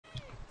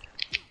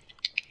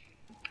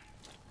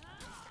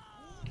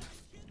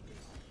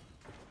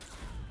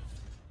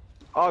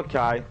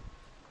Okay.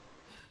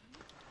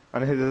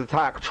 And his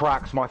attack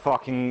tracks my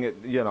fucking,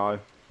 you know.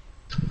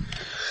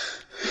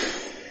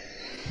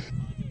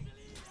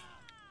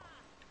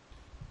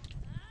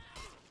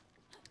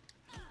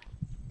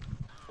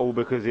 All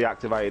because he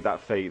activated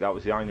that feat. That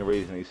was the only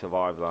reason he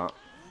survived that.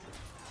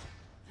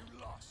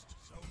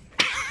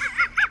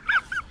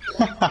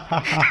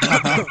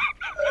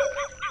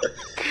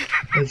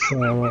 It's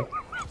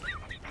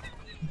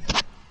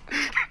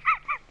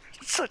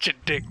Such a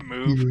dick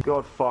move.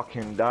 God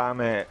fucking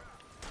damn it.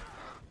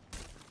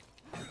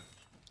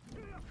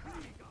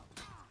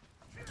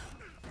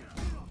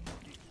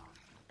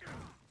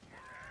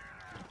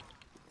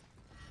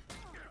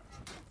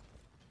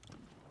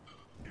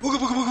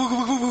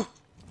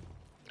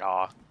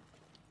 Aw.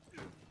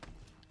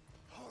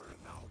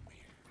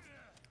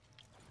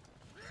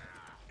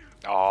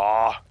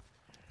 Aw.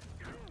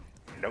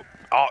 Nope.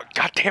 Oh,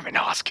 god damn it,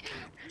 Nosk.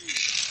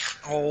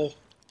 Oh.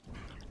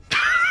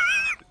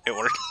 It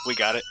worked. We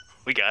got it.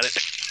 We got it.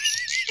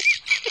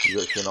 You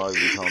got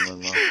Shinobi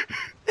coming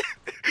though.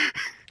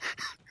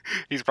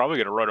 He's probably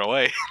gonna run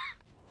away.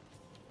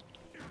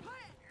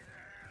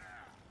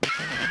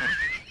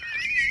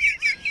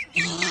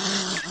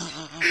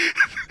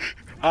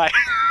 Hi.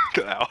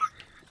 Ow.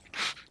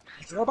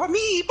 It's all about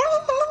me.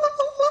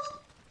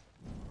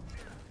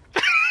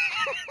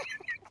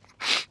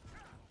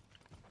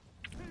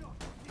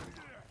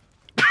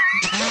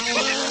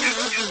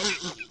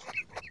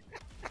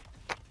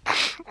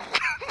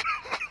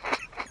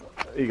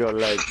 He got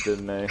legs,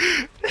 didn't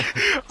he?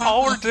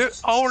 all we're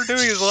doing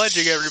is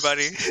ledging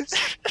everybody.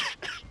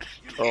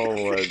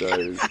 Oh my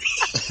days.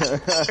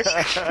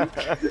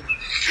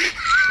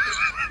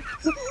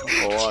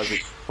 Oh,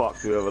 Isaac fucked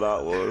whoever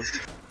that was.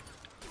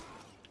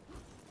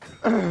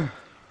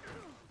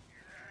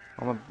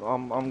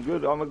 I'm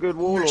good. I'm a good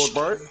warlord,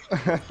 bro.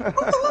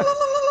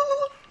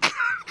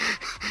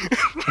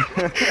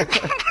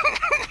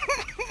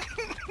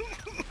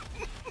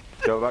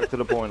 Go back to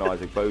the point,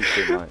 Isaac. Boast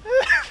it, mate.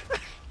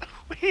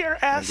 We are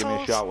And give me a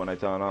assholes. shout when they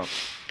turn up.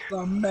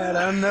 The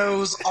meta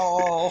knows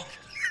all.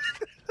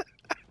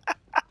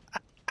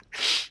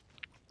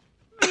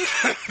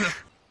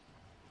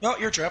 No,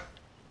 you're trapped.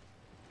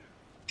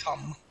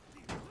 Come.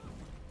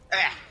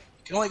 Ah,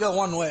 can only go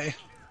one way.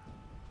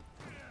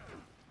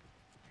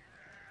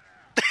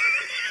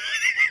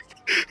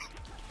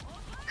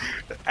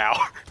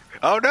 Ow.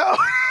 Oh no.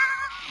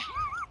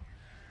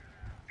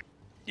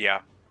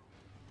 Yeah.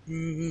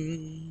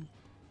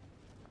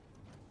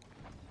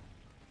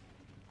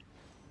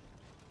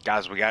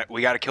 Guys, we got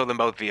to kill them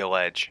both via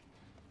ledge.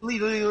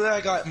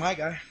 I got my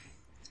guy.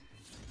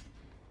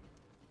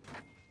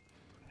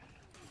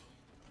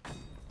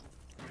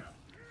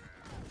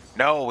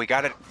 No, we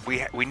got it.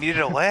 We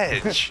needed a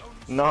ledge.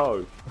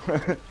 No.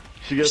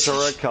 She gets her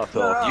red cut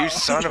off. You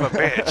son of a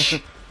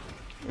bitch.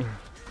 I'm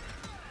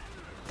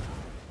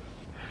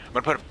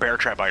gonna put a bear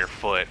trap by your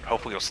foot.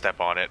 Hopefully you'll step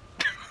on it.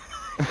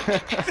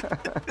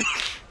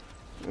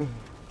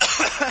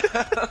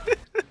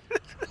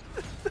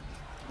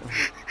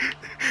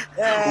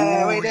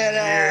 Yeah, we did it!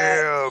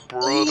 Yeah,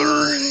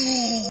 brother.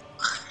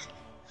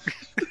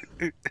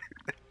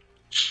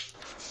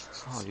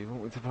 Oh, you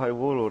want me to play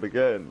warlord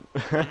again?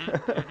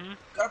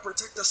 Gotta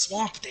protect the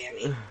swamp,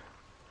 Danny.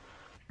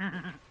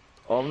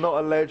 I'm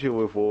not a ledger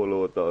with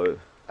warlord though.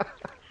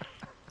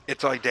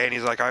 It's like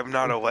Danny's like, I'm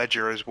not a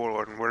ledger as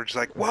warlord, and we're just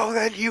like, well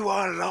then you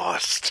are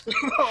lost.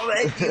 Oh,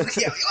 thank you.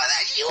 Yeah,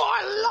 you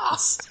are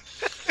lost.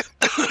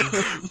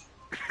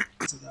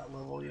 To that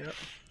level yet?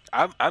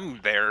 I'm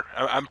there.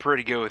 I'm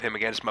pretty good with him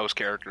against most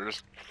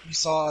characters. You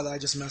saw that I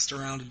just messed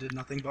around and did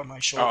nothing but my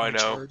shoulder I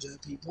know. charge at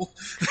people.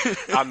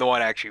 I'm the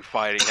one actually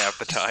fighting half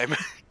the time,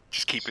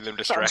 just keeping them I'm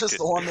distracted. just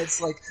the one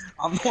that's like,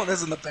 I'm the one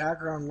that's in the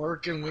background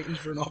lurking, waiting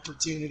for an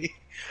opportunity.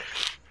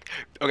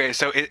 Okay,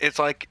 so it's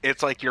like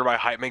you're my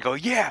hype man. Go,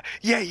 yeah,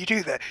 you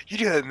do that,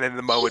 and then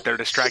the moment they're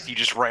distracted, you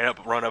just run up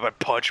and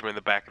punch them in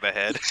the back of the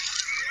head.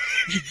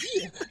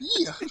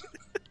 Yeah.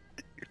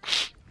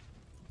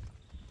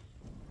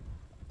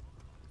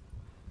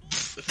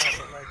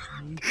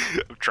 I'm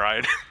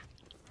trying.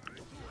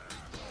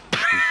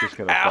 He's just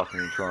gonna Ow.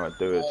 fucking try and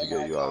do it to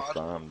get you out of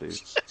time, dude.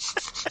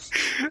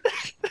 I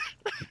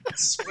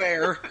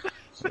swear.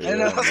 I didn't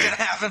know Yeah, that was man. gonna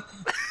happen.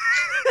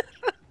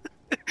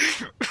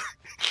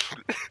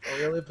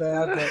 Really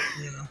bad, but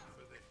you know.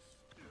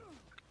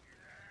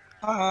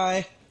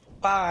 Hi.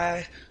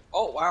 Bye.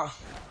 Oh wow.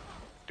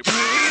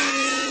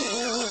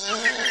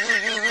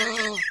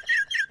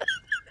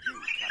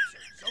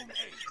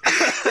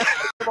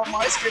 On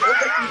my screen, I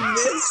think you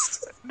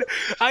missed.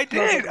 I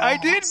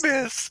did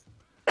miss.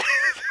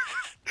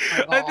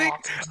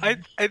 I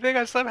think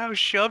I somehow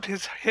shoved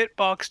his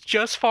hitbox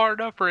just far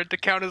enough for it to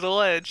count as a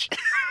ledge.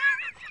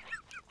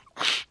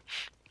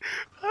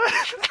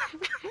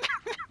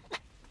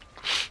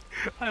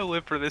 I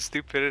live for this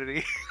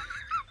stupidity.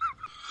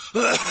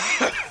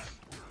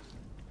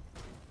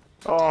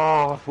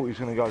 Oh, I thought he was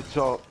gonna go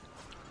top.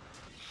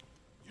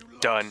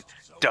 Done,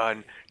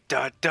 done,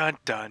 done, done,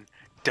 done,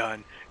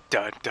 done,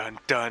 done, done,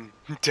 done,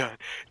 done,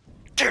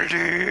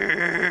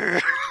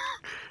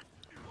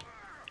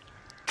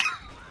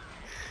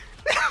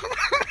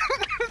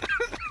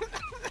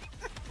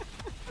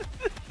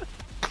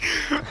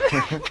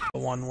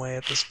 One way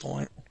at this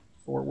point.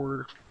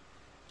 Forward.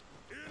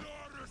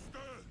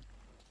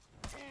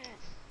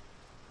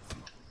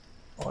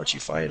 I'll let you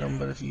fight him,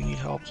 but if you need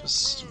help,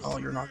 just... Oh,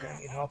 you're not gonna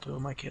need help. Who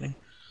am I kidding?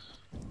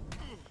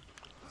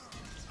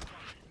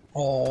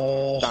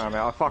 Oh. Damn it,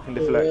 I fucking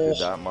deflected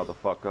that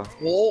motherfucker.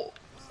 Oh.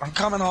 I'm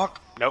coming,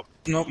 Hawk. Nope.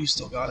 Nope, you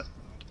still got it.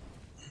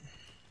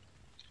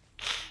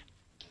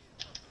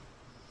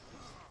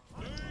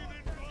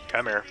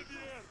 Come here.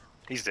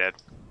 He's dead.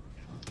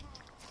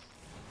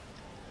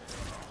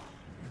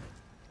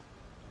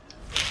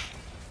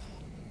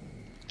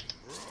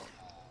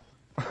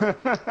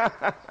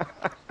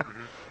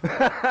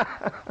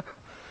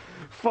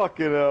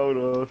 Fucking hell,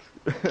 no.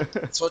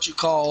 That's what you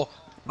call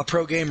a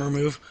pro gamer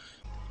move.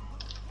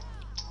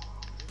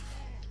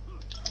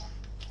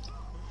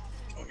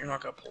 Oh, you're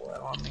not gonna pull that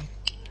on me.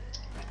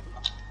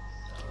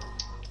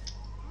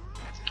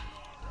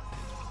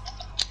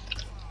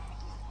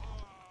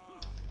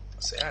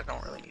 See, I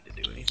don't really need to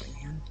do anything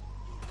here.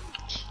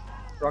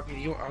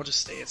 Rocky, I'll just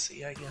stay at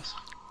C, I guess.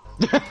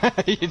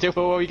 What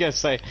were you gonna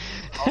say?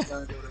 I was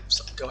gonna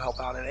go help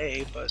out at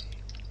A, but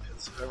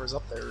because whoever's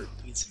up there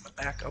needs some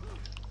backup.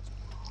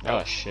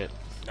 Oh shit.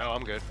 No,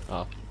 I'm good.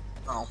 Oh.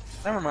 Oh,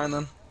 never mind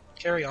then.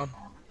 Carry on.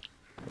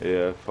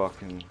 Yeah,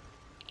 fucking.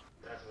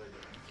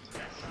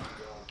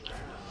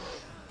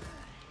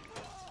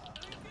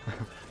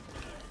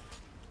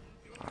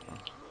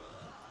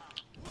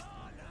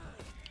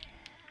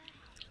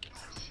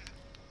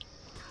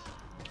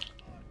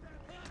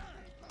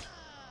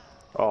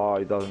 Oh,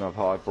 he doesn't have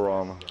hyper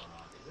armor.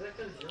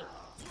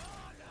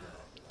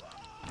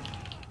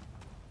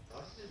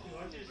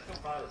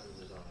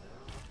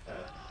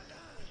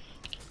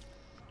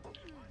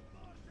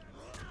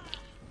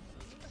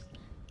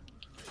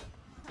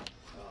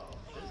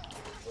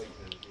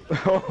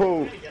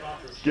 Oh,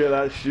 get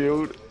that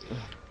shield.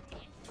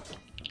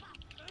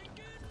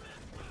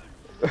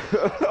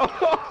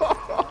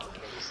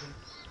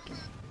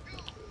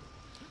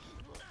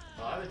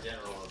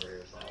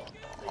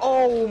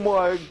 Oh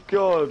my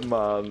god,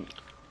 man.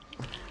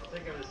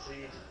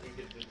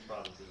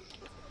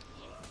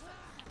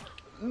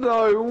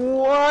 No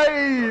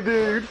way,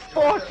 dude.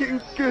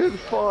 Fucking good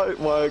fight,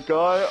 my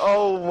guy.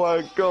 Oh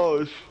my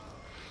gosh.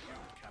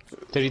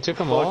 Did he took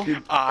them all? He's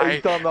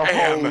done the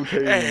whole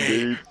team,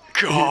 dude.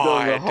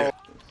 God.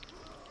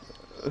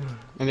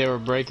 And they were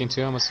breaking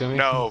too, I'm assuming?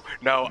 No,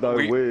 No,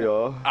 we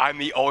are. I'm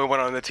the only one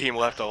on the team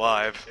left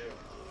alive.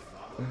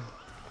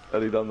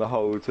 And he done the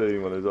whole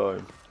team on his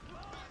own.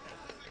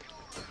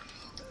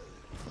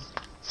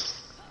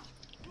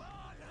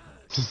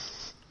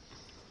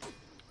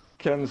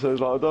 Ken says,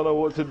 like, I don't know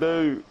what to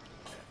do.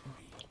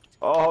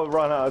 Oh, I've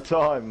run out of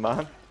time,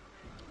 man.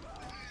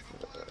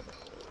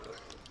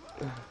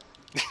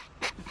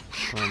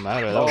 Don't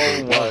matter.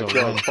 Oh my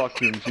god,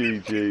 fucking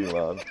GG,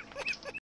 man.